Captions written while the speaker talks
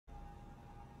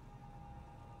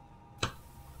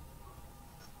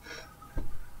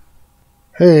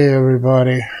Hey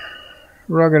everybody,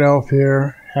 RuggedElf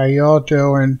here. How y'all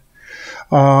doing?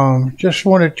 Just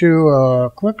wanted to do a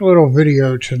quick little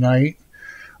video tonight.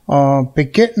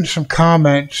 Been getting some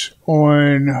comments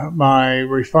on my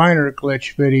refiner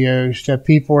glitch videos that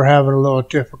people are having a little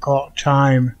difficult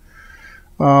time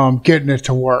getting it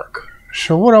to work.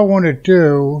 So what I want to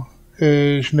do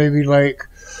is maybe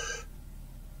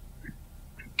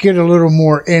get a little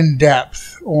more in-depth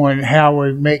on how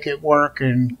we make it work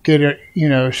and get it,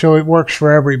 so it works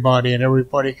for everybody and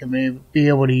everybody can be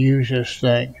able to use this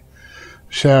thing.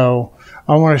 So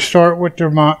I want to start with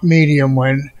the medium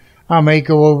one. I may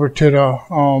go over to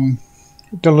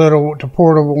the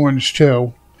portable ones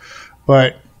too.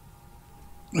 But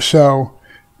so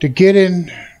to get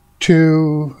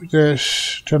into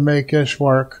this, to make this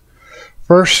work,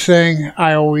 first thing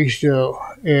I always do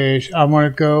is I'm going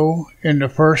to go in the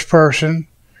first person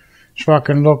so I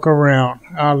can look around.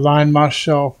 I'll line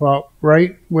myself up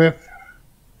right with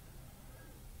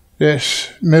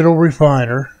this middle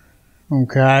refiner.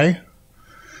 Okay.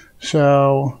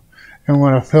 So I'm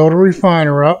going to fill the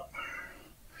refiner up.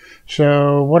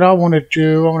 So what I want to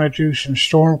do, I want to do some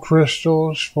storm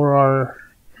crystals for our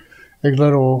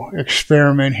little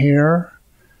experiment here.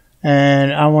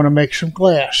 And I want to make some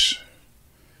glass.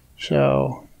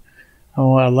 So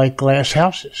I like glass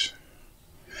houses.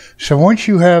 So once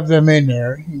you have them in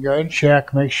there, you can go ahead and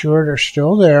check, make sure they're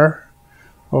still there.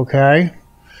 Okay.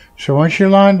 So once you're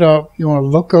lined up, you want to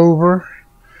look over.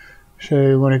 So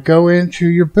you want to go into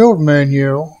your build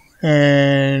menu,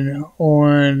 and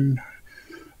on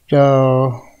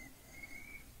the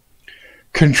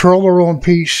controller on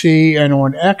PC and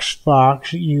on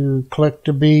Xbox, you click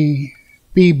the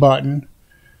B button.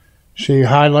 So you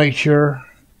highlight your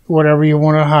whatever you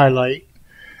want to highlight,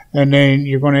 and then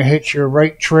you're going to hit your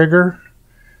right trigger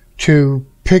to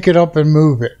pick it up and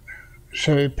move it.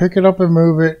 So you pick it up and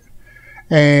move it,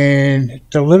 and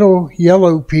the little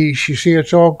yellow piece, you see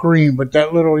it's all green, but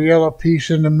that little yellow piece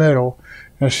in the middle,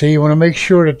 now see, you want to make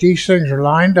sure that these things are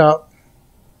lined up.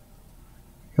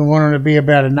 You want them to be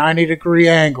about a 90-degree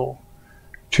angle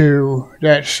to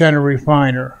that center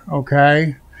refiner,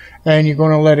 okay? And you're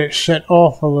going to let it set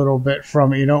off a little bit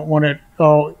from it. You don't want to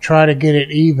try to get it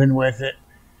even with it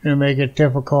and make it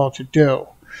difficult to do.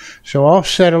 So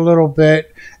offset a little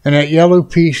bit, and that yellow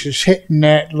piece is hitting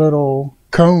that little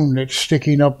cone that's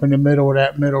sticking up in the middle of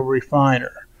that middle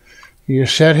refiner. You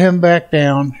set him back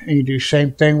down, and you do the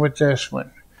same thing with this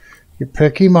one. You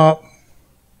pick him up,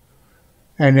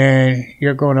 and then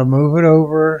you're going to move it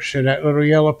over so that little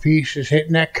yellow piece is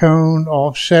hitting that cone,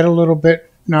 offset a little bit,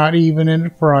 not even in the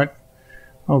front.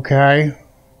 Okay.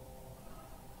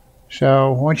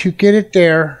 So once you get it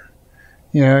there,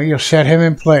 you'll set him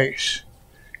in place.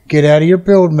 Get out of your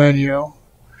build menu.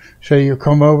 So you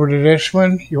come over to this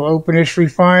one, you'll open this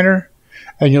refiner,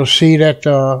 and you'll see that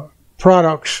the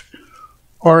products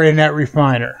are in that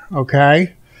refiner.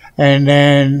 Okay. And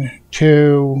then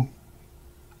to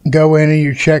go in and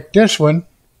you check this one,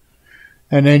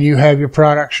 and then you have your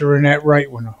products are in that right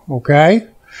one. Okay.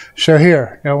 So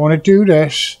here, now I want to do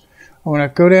this. I want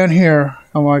to go down here.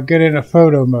 I want to get in a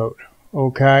photo mode.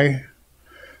 Okay.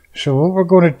 So what we're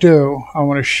going to do, I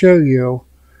want to show you,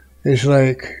 is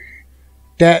like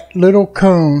that little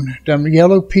cone, them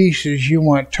yellow pieces, you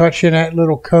want touching that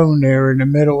little cone there in the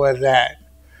middle of that.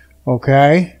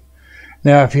 Okay.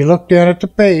 Now if you look down at the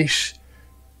base,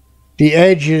 the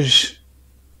edges,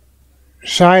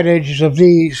 side edges of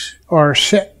these are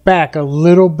set back a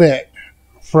little bit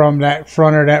from that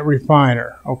front of that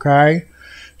refiner. Okay.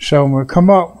 So when we come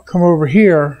over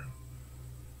here,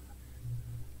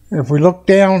 if we look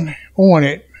down on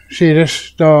it, see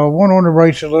this, the one on the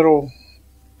right's a little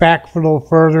back a little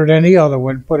further than the other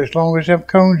one, but as long as them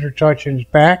cones are touching, it's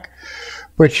back.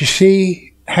 But you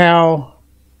see how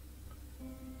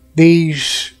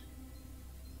these,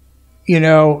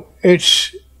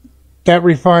 it's, that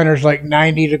refiner's like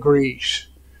 90 degrees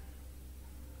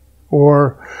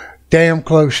or damn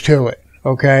close to it.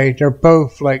 Okay, they're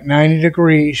both like 90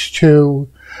 degrees to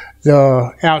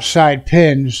the outside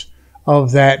pins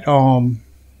of that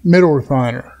middle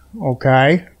refiner.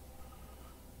 Okay.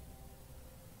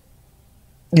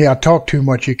 Yeah, I talk too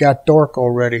much. It got dark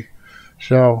already.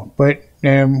 So, but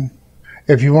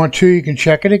if you want to, you can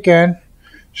check it again.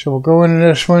 So we'll go into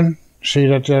this one. See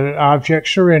that the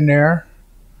objects are in there.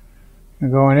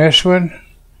 And go in this one.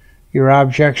 Your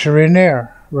objects are in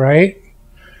there, right?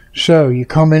 So you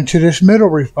come into this middle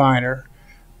refiner,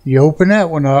 you open that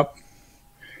one up,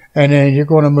 and then you're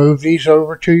going to move these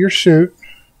over to your suit,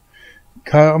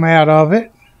 come out of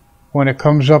it. When it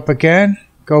comes up again,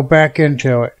 go back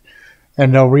into it,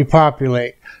 and they'll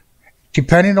repopulate.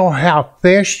 depending on how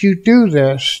fast you do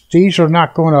this, these are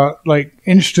not going to like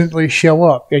instantly show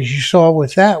up. As you saw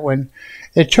with that one,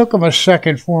 it took them a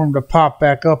second for them to pop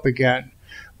back up again.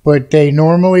 But they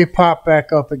normally pop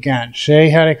back up again. See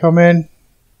how they come in?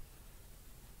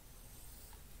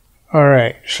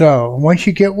 Alright, so once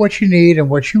you get what you need and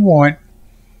what you want,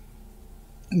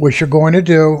 what you're going to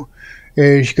do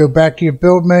is go back to your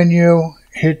build menu,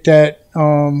 hit that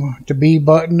the B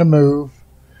button to move,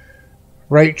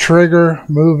 right trigger,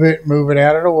 move it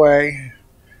out of the way,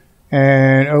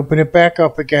 and open it back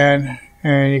up again,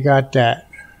 and you got that.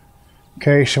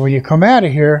 Okay, so when you come out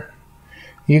of here,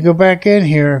 you go back in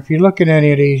here. If you look at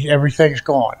any of these, everything's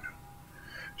gone.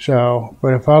 So,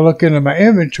 but if I look into my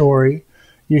inventory,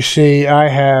 you see I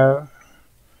have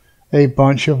a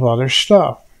bunch of other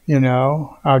stuff. You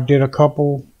know, I did a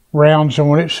couple rounds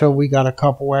on it, so we got a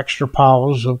couple extra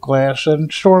piles of glass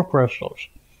and storm crystals.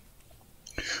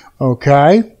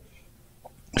 Okay,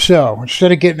 so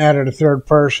instead of getting out of the third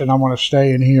person, I want to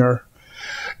stay in here.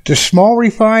 The small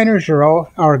refiners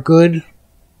are good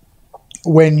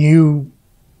when you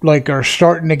like are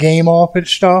starting the game off and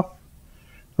stuff,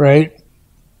 right?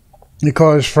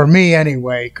 Because for me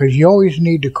anyway, because you always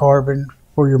need the carbon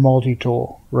for your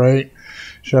multi-tool, right?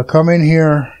 So come in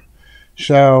here.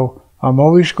 So I'm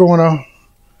always going to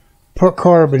put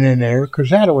carbon in there because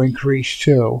that'll increase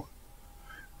too.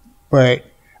 But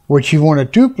what you want to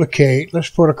duplicate,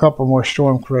 let's put a couple more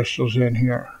storm crystals in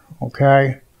here,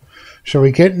 okay? So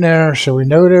we get in there, so we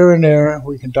know they're in there.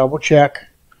 We can double check,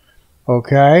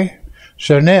 okay?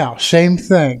 So now, same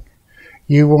thing.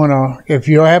 You want to, if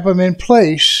you have them in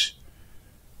place,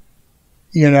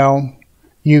 you know,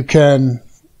 you can,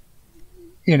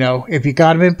 you know, if you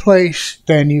got them in place,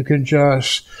 then you can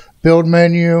just build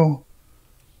menu,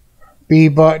 B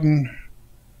button,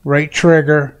 right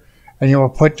trigger, and you'll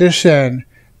put this in.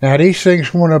 Now these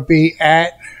things want to be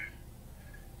at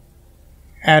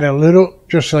a little,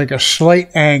 just like a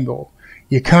slight angle.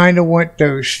 You kind of want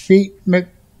those feet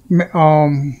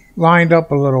lined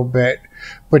up a little bit,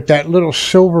 but that little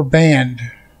silver band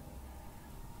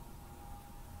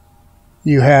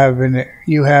you have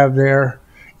there,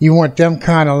 you want them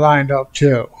kind of lined up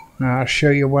too. Now I'll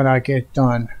show you when I get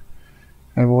done,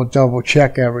 and we'll double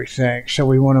check everything. So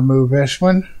we want to move this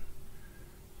one,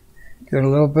 get a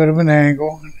little bit of an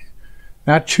angle,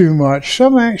 not too much.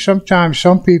 Sometimes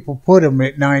some people put them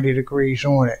at 90 degrees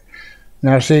on it.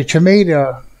 Now see, to me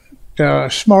the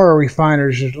smaller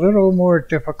refiners is a little more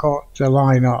difficult to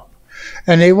line up,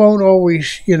 and they won't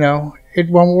always, you know, it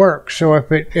won't work. So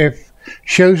if it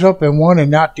shows up in one and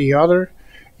not the other,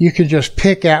 you can just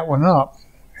pick that one up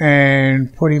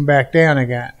and put him back down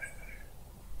again.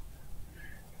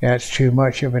 That's too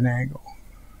much of an angle.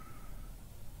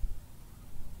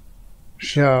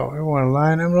 So we want to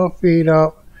line them little feet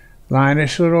up, line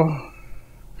these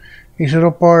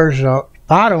little bars up.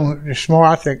 I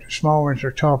think the small ones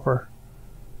are tougher,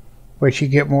 but you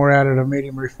get more out of the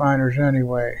medium refiners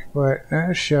anyway. But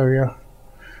I'll show you.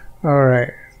 All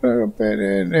right, a little bit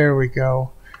in, there we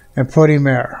go, and put him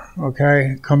there.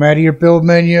 Okay, come out of your build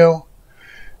menu.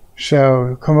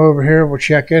 So come over here, we'll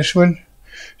check this one.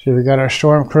 So we got our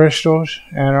storm crystals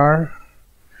and our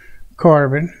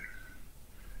carbon.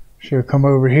 So come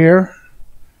over here.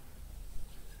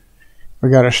 We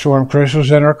got our storm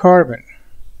crystals and our carbon.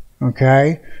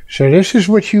 Okay, so this is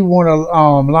what you want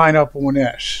to line up on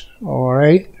this. All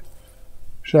right.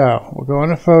 So we'll go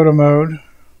into photo mode.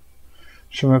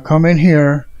 So we'll come in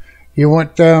here. You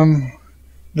want them,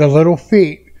 the little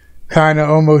feet, kind of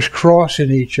almost crossing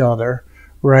each other,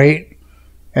 right?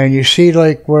 And you see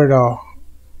like where the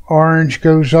orange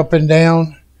goes up and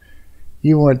down.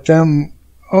 You want them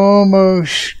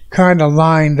almost kind of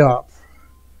lined up.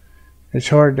 It's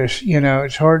hard to, you know,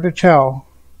 it's hard to tell.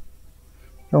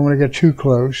 Don't want to get too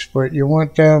close, but you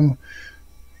want them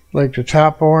like the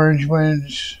top orange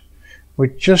ones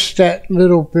with just that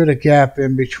little bit of gap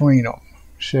in between them.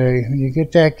 See, when you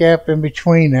get that gap in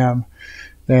between them,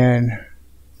 then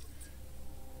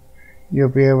you'll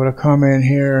be able to come in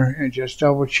here and just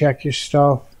double check your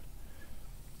stuff.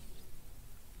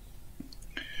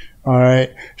 All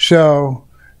right, so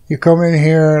you come in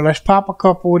here, let's pop a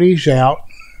couple of these out.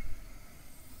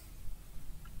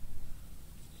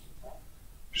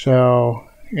 So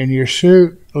in your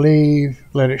suit, leave,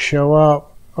 let it show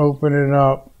up, open it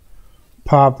up,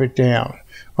 pop it down.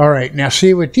 All right, now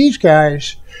see with these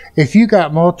guys, if you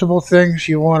got multiple things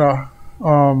you want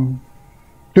to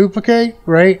duplicate,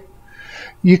 right?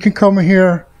 You can come in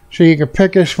here, so you can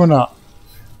pick this one up.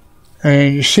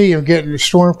 And you see I'm getting the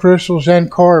storm crystals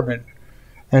and carbon.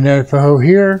 And then if I go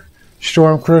here,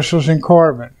 storm crystals and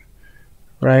carbon.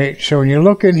 right? So when you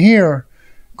look in here,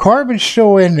 carbon's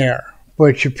still in there,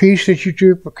 but your piece that you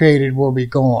duplicated will be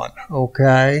gone,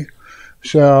 okay?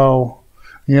 So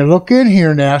you look in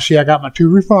here now, see I got my 2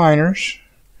 refiners,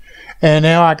 and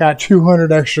now I got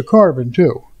 200 extra carbon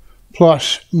too,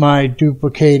 plus my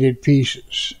duplicated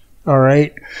pieces. All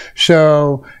right.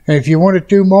 So if you want to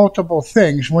do multiple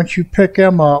things, once you pick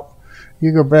them up,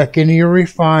 you go back into your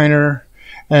refiner,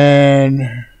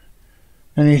 and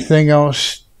anything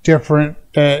else different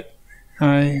that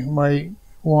I might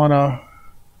want to,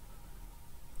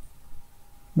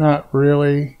 not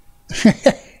really.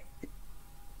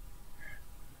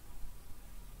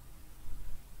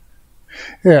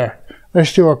 Yeah,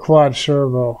 let's do a quad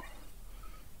servo.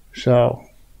 So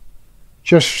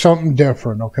just something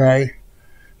different, okay?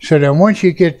 So then once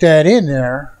you get that in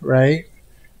there, right,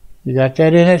 you got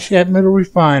that in that middle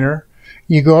refiner,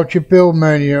 you go up to your build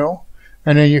menu,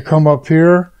 and then you come up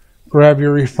here, grab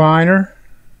your refiner,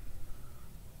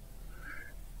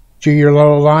 do your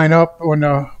little line up on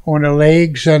the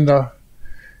legs and them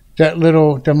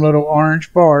little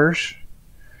orange bars,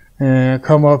 and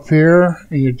come up here,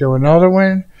 and you do another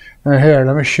one. And here,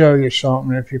 let me show you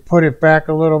something. If you put it back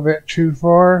a little bit too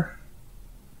far,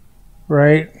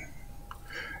 right,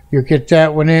 you get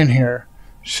that one in here.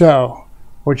 So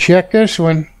we'll check this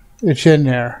one. It's in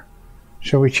there.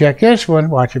 So we check this one.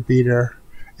 Watch it be there.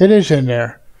 It is in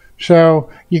there.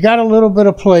 So you got a little bit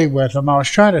of play with them. I was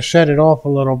trying to set it off a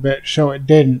little bit so it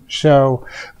didn't. So,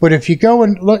 but if you go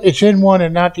and look, it's in one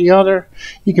and not the other,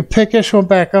 you can pick this one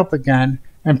back up again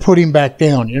and put him back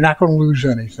down. You're not going to lose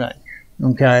anything.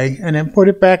 Okay? And then put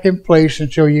it back in place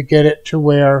until you get it to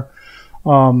where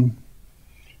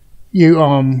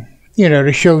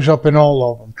it shows up in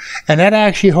all of them. And that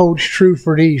actually holds true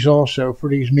for these also, for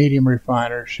these medium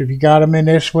refiners. If you got them in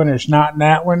this one, it's not in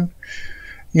that one,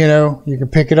 you can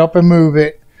pick it up and move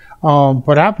it.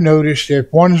 But I've noticed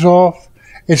if one's off,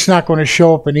 it's not going to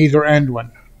show up in either end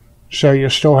one. So you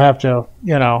still have to,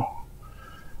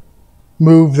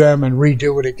 move them and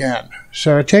redo it again.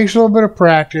 So it takes a little bit of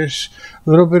practice, a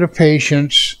little bit of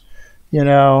patience,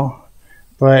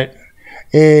 but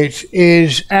it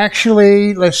is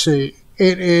actually, let's see,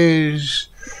 it is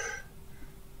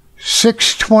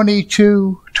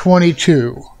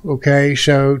 6/22/22. Okay,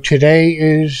 so today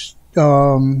is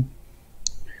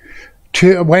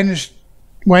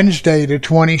Wednesday the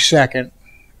 22nd.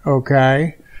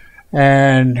 Okay,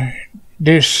 and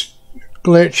this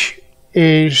glitch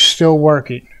is still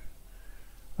working.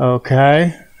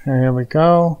 Okay, here we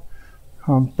go.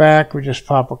 Come back. We just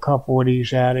pop a couple of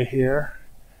these out of here.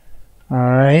 All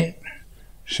right.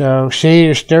 So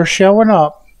see, they're showing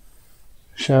up.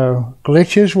 So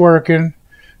glitch is working.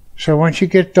 So once you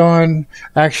get done,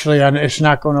 actually, it's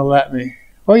not going to let me.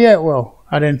 Oh yeah, it will.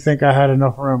 I didn't think I had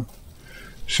enough room.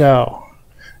 So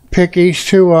pick these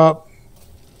 2 up,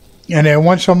 and then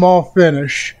once I'm all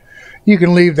finished, you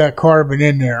can leave that carbon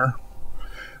in there.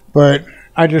 But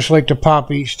I just like to pop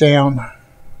these down.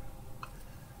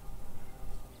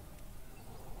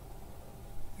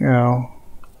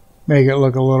 Make it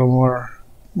look a little more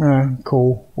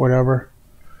cool, whatever.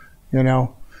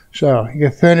 So you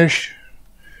get finished.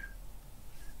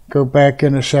 Go back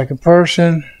in the second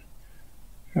person.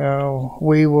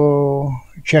 We will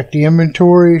check the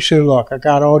inventory. So look, I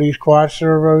got all these quad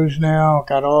servos now.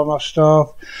 Got all my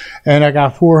stuff. And I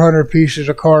got 400 pieces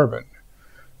of carbon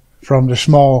from the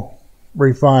small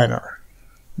refiner.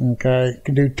 Okay, you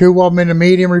can do 2 of them in the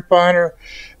medium refiner,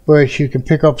 but you can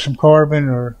pick up some carbon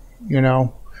or,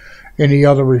 in the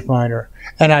other refiner.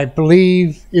 And I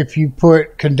believe if you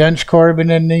put condensed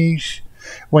carbon in these,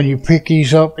 when you pick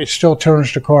these up, it still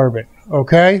turns to carbon.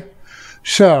 Okay,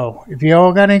 so if you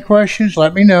all got any questions,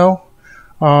 let me know.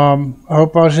 I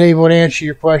hope I was able to answer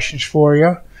your questions for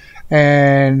you.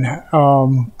 And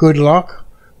good luck,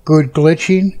 good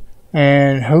glitching,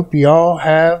 and hope you all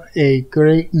have a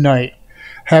great night.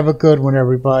 Have a good one,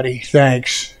 everybody.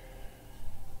 Thanks.